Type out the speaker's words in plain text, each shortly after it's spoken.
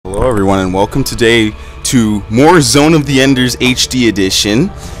Hello everyone and welcome today to more Zone of the Enders HD edition.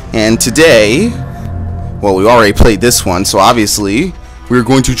 And today, well, we already played this one, so obviously we're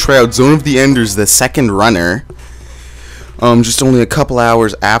going to try out Zone of the Enders, the second runner. Just only a couple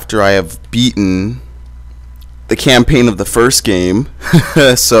hours after I have beaten the campaign of the first game.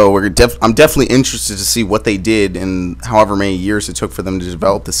 So I'm definitely interested to see what they did in however many years it took for them to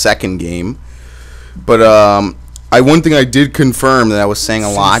develop the second game. But one thing I did confirm that I was saying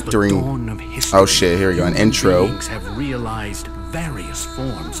a lot during... Oh shit, here we go, an intro. Have realized various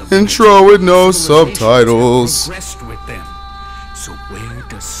forms of intro with no subtitles. With them. So where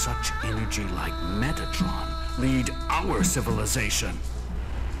does such energy like Metatron lead our civilization?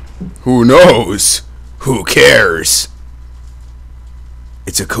 Who knows? Who cares?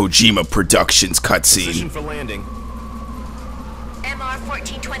 It's a Kojima Productions cutscene. For landing.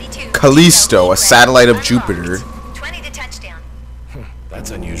 MR1422. Callisto, a satellite of Jupiter. 20 to touchdown.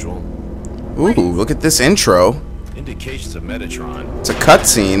 That's unusual. Ooh, look at this intro. Indications of Metatron. It's a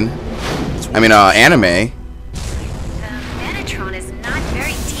cutscene. I mean, anime. The Metatron is not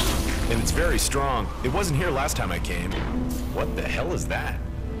very deep. And it's very strong. It wasn't here last time I came. What the hell is that?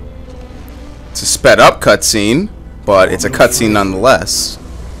 It's a sped up cutscene, but it's a cutscene nonetheless.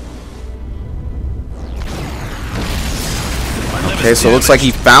 Okay, so it looks like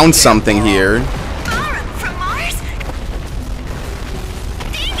he found something here. From Mars?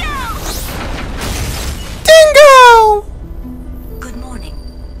 Dingo! Good morning.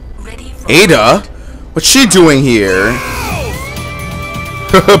 Ready for Ada? What's she doing here?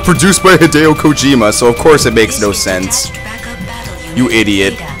 Produced by Hideo Kojima, so of course it makes no sense. You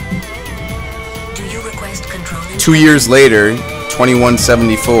idiot. 2 years later,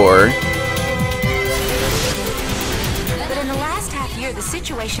 2174. But in the last half year, the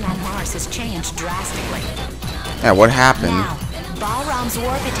situation on Mars has changed drastically. Yeah, what happened? Now, Balram's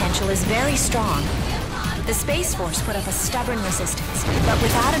war potential is very strong. The Space Force put up a stubborn resistance, but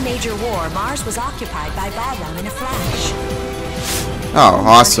without a major war, Mars was occupied by Balram in a flash. Oh,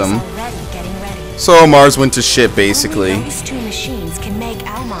 awesome. Already getting ready. So Mars went to shit, basically. Only those two machines can make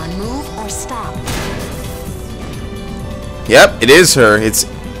Almon move or stop. Yep, it is her. It's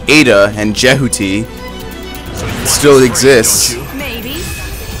Ada and Jehuti. It still exists. Maybe.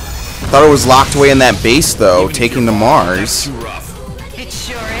 Thought it was locked away in that base, though, taking to Mars. Too rough. It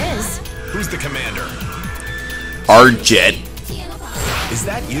sure is. Who's the commander? Arjet. Is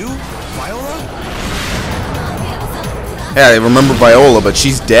that you? Viola? Yeah, I remember Viola, but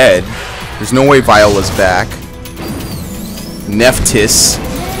she's dead. There's no way Viola's back. Nephthys.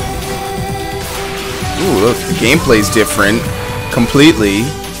 Ooh, look, the gameplay's different. Completely.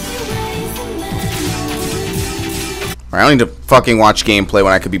 I don't need to fucking watch gameplay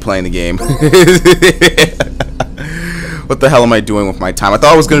when I could be playing the game. What the hell am I doing with my time? I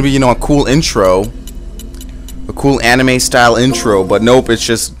thought it was going to be, you know, a cool intro. A cool anime-style intro, but nope, it's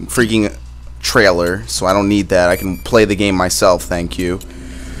just freaking trailer, so I don't need that. I can play the game myself, thank you.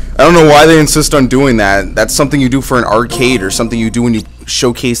 I don't know why they insist on doing that. That's something you do for an arcade or something you do when you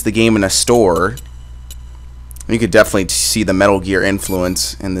showcase the game in a store. You could definitely see the Metal Gear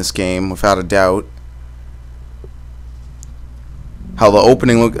influence in this game, without a doubt. How the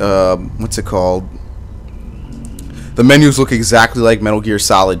opening look, what's it called? The menus look exactly like Metal Gear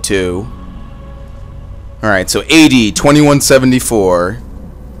Solid 2. Alright, so AD 2174.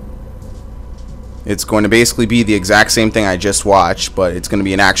 It's going to basically be the exact same thing I just watched, but it's going to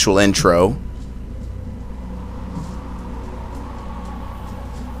be an actual intro.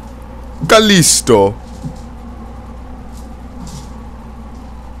 Callisto.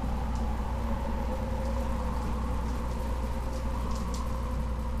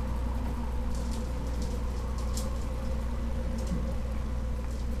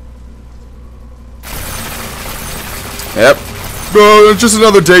 Yep. Just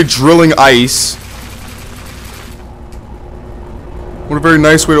another day drilling ice. What a very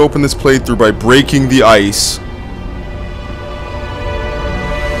nice way to open this playthrough, by breaking the ice.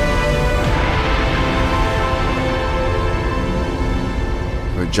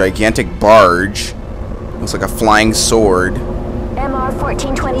 A gigantic barge. Looks like a flying sword.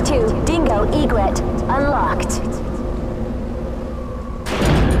 MR1422, Dingo Egret, unlocked.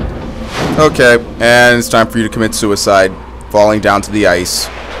 Okay, and it's time for you to commit suicide, falling down to the ice.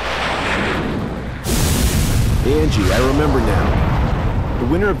 Angie, I remember now. The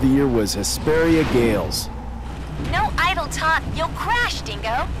winner of the year was Hesperia Gales. No idle talk, you'll crash,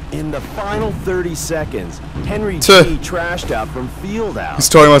 Dingo. In the final 30 seconds, Henry T. trashed out from Field House. He's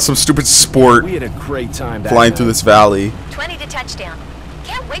talking about some stupid sport. We had a great time flying through this valley. 20 to touchdown.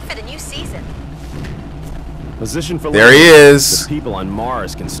 Can't wait for the new season. Position for There he landing. is. The people on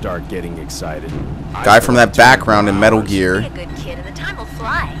Mars can start getting excited. Guy from that background in Metal Gear. Be a good kid and the time will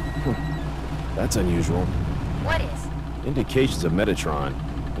fly. That's unusual. What is? Indications of Metatron,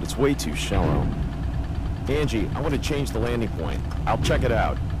 but it's way too shallow. Angie, I want to change the landing point. I'll check it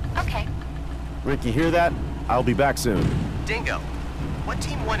out. Okay. Rick, you hear that? I'll be back soon. Dingo, what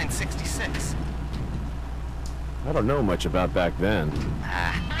team won in '66? I don't know much about back then.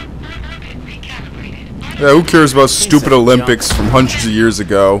 Yeah, who cares about stupid Olympics from hundreds of years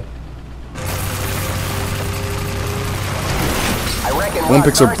ago?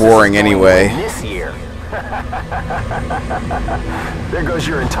 Olympics are boring anyway. This year. There goes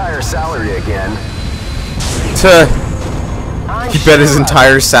your entire salary again. He bet his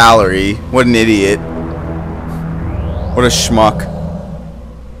entire salary. What an idiot. What a schmuck.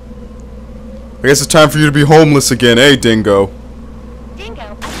 I guess it's time for you to be homeless again, eh, Dingo? Dingo,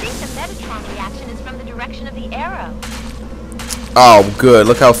 I think the Metatron reaction is from the direction of the arrow. Oh, good.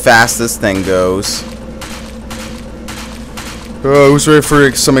 Look how fast this thing goes. Oh, who's ready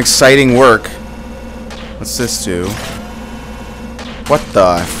for some exciting work? What's this do? What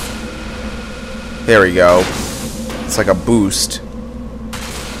the? There we go. It's like a boost.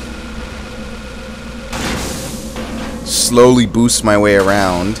 Slowly boost my way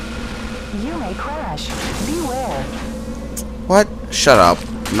around. You may crash. Beware. What? Shut up.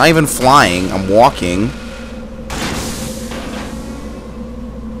 I'm not even flying. I'm walking.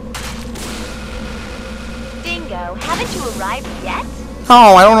 Dingo, haven't you arrived yet?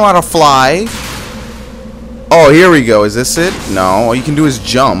 Oh, I don't know how to fly. Oh, here we go. Is this it? No. All you can do is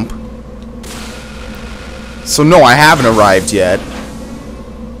jump. So no, I haven't arrived yet.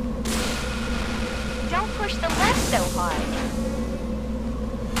 Don't push the left so hard.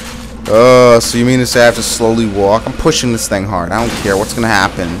 So you mean to say I have to slowly walk? I'm pushing this thing hard. I don't care. What's gonna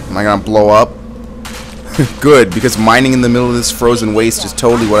happen? Am I gonna blow up? Good, because mining in the middle of this frozen waste is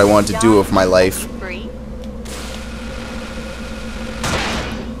totally what I wanted to do with my life. Free?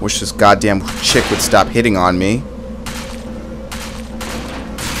 Wish this goddamn chick would stop hitting on me.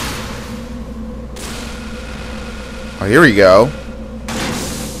 Oh, here we go.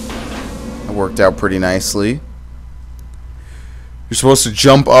 That worked out pretty nicely. You're supposed to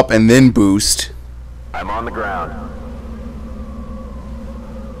jump up and then boost. I'm on the ground.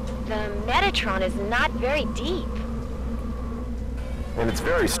 The Metatron is not very deep. And it's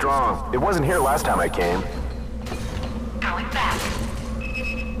very strong. It wasn't here last time I came. Going back.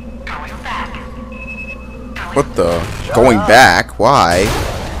 Going back. What the? Going back? Why?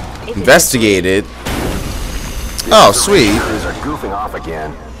 Investigate it. Oh, sweet. Crews are goofing off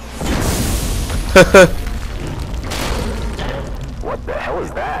again. What the hell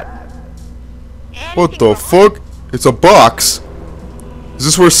is that? What the fuck? It's a box. Is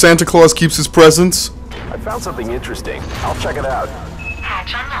this where Santa Claus keeps his presents? I found something interesting. I'll check it out.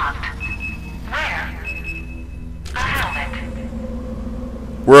 Hatch unlocked. Where? A helmet.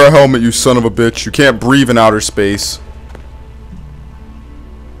 Wear a helmet, you son of a bitch. You can't breathe in outer space.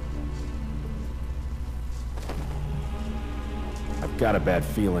 I've got a bad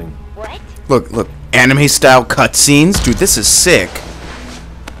feeling. What? Look. Anime style cutscenes? Dude, this is sick.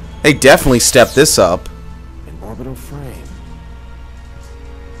 They definitely stepped this up. An orbital frame.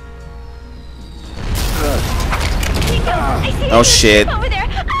 Dingo, I see Oh, you shit. over there.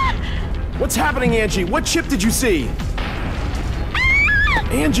 Ah! What's happening, Angie? What ship did you see?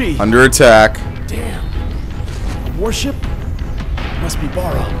 Angie! Under attack. Damn. Warship? Must be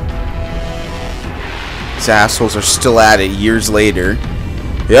Bara. These assholes are still at it years later.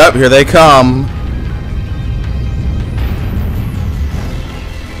 Yep, here they come.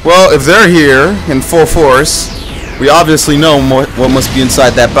 Well, if they're here in full force, we obviously know what must be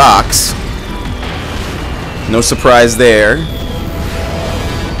inside that box. No surprise there.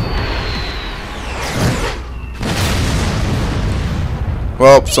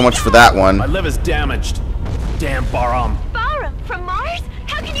 Well, so much for that one. My liver's damaged. Damn Baram. Bara, from Mars?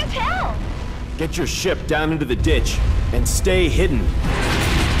 How can you tell? Get your ship down into the ditch and stay hidden.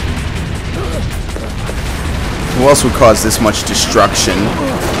 Who else would cause this much destruction?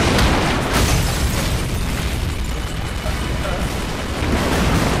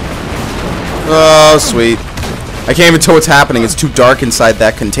 Oh, sweet. I can't even tell what's happening. It's too dark inside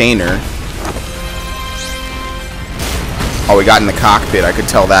that container. Oh, we got in the cockpit. I could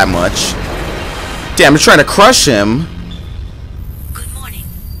tell that much. Damn, I'm trying to crush him. Good morning.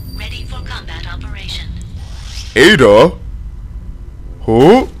 Ready for combat operation. Ada?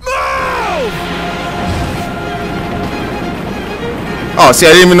 Who? Oh, see, I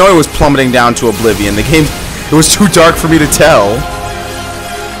didn't even know it was plummeting down to oblivion. The game, it was too dark for me to tell.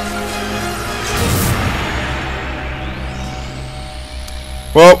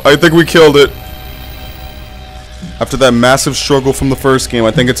 Well, I think we killed it. After that massive struggle from the first game,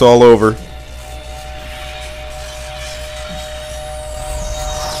 I think it's all over.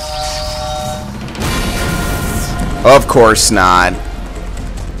 Of course not.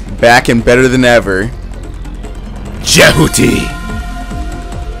 Back and better than ever. Jehuti!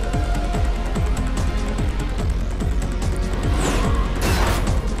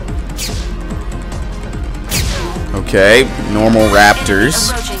 Okay, normal raptors.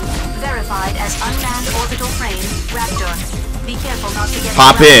 Approaching. Verified as unmanned orbital frame, Raptor. Be careful not to get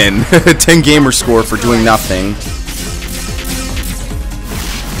Pop in. 10 gamer score for doing nothing.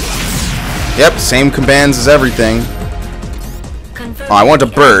 Yep, same commands as everything. Oh, I want to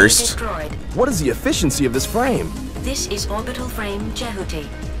burst. What is the efficiency of this frame? This is orbital frame Jehuti.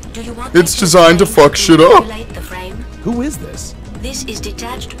 Do you want It's designed to fuck shit up. the frame? Who is this? This is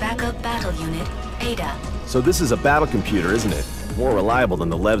detached backup battle unit, Ada. So this is a battle computer, isn't it? More reliable than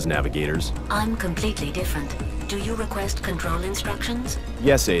the Lev's navigators. I'm completely different. Do you request control instructions?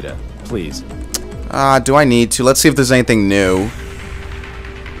 Yes, Ada. Please. Do I need to? Let's see if there's anything new.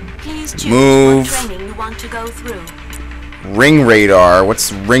 Please choose Move. what training you want to go through. Ring radar.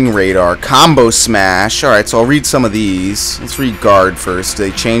 What's ring radar? Combo smash. Alright, so I'll read some of these. Let's read guard first. Do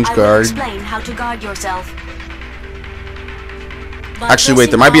they change I will guard? explain how to guard yourself. By Actually, wait,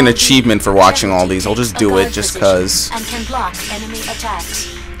 there might be an pressing achievement for watching all Jehuti these. I'll just takes do a it guard just position 'cause. And can block enemy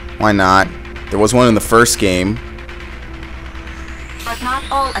attacks. Why not? There was one in the first game. But not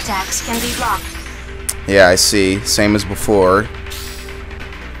all attacks can be blocked. Yeah, I see. Same as before.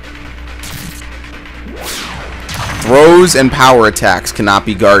 Throws and power attacks cannot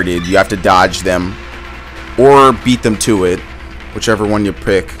be guarded. You have to dodge them. Or beat them to it. Whichever one you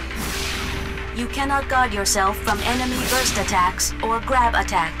pick. You cannot guard yourself from enemy burst attacks or grab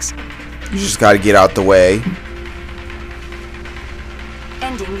attacks. You just gotta get out the way.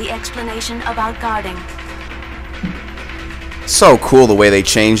 Ending the explanation about guarding. So cool the way they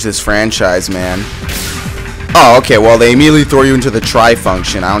changed this franchise, man. Oh, okay, well, they immediately throw you into the try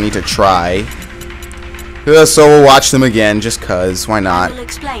function. I don't need to try. So we'll watch them again, just cuz. Why I not? will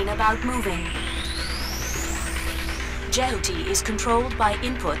explain about moving. Jehuti is controlled by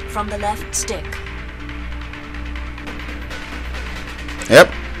input from the left stick.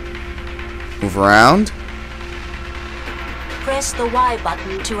 Yep. Move around. Press the Y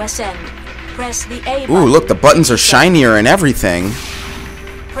button to ascend. Press the A button. Ooh, look, the buttons are to shinier and everything.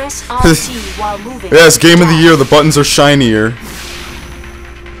 Press RT while moving. Yes, game of the Dash. year, the buttons are shinier.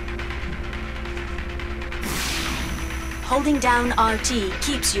 Holding down RT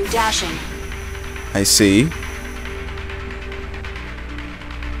keeps you dashing. I see.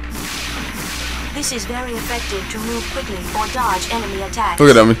 This is very effective to move quickly or dodge enemy attacks. Look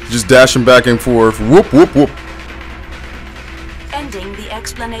at them, just dashing back and forth. Whoop, whoop, whoop. Ending the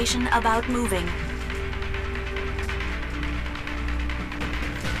explanation about moving.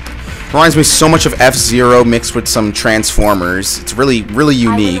 Reminds me so much of F-Zero mixed with some Transformers. It's really, really I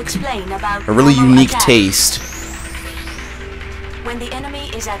will unique. explain about A really normal unique attacks. taste. When the enemy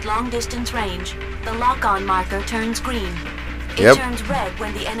is at long distance range, the lock-on marker turns green. It Yep. turns red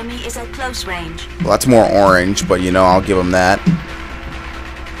when the enemy is at close range. Well, that's more orange, but you know, I'll give them that.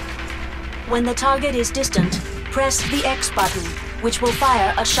 When the target is distant, press the X button, which will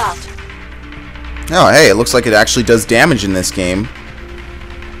fire a shot. Oh, hey, it looks like it actually does damage in this game.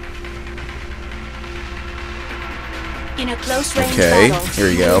 In a close range Okay, battle, here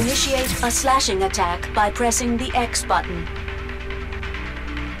you you go. initiate a slashing attack by pressing the X button.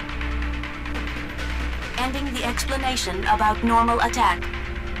 Ending the explanation about normal attack.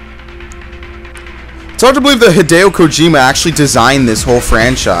 It's hard to believe that Hideo Kojima actually designed this whole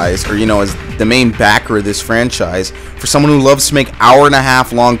franchise, or, you know, as the main backer of this franchise, for someone who loves to make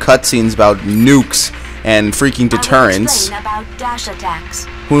hour-and-a-half long cutscenes about nukes and freaking I will deterrence. explain about dash attacks.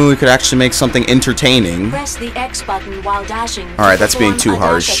 Who knew we could actually make something entertaining? Press the X button while dashing. to Alright, that's being perform too a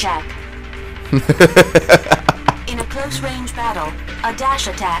harsh. dash attack. In a close range battle, a dash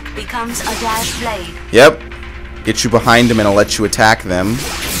attack becomes a dash blade. Yep. Get you behind them and I'll let you attack them.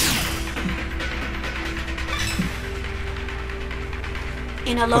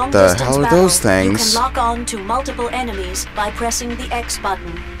 In a long the distance hell are battle, those things? you can lock on to multiple enemies by pressing the X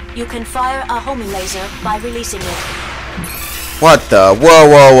button. You can fire a homing laser by releasing it. What the? Whoa,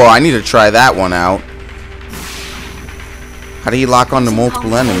 whoa, whoa. I need to try that one out. How do you lock onto Using multiple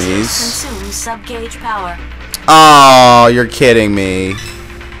homing lasers enemies? consumes sub-gauge power. Oh, you're kidding me.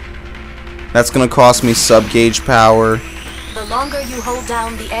 That's gonna cost me sub-gauge power. The longer you hold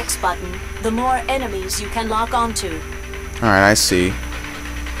down the X button, the more enemies you can lock onto. Alright, I see.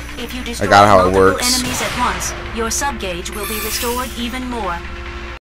 If you destroy got how it multiple works. enemies at once, your subgauge will be restored even more.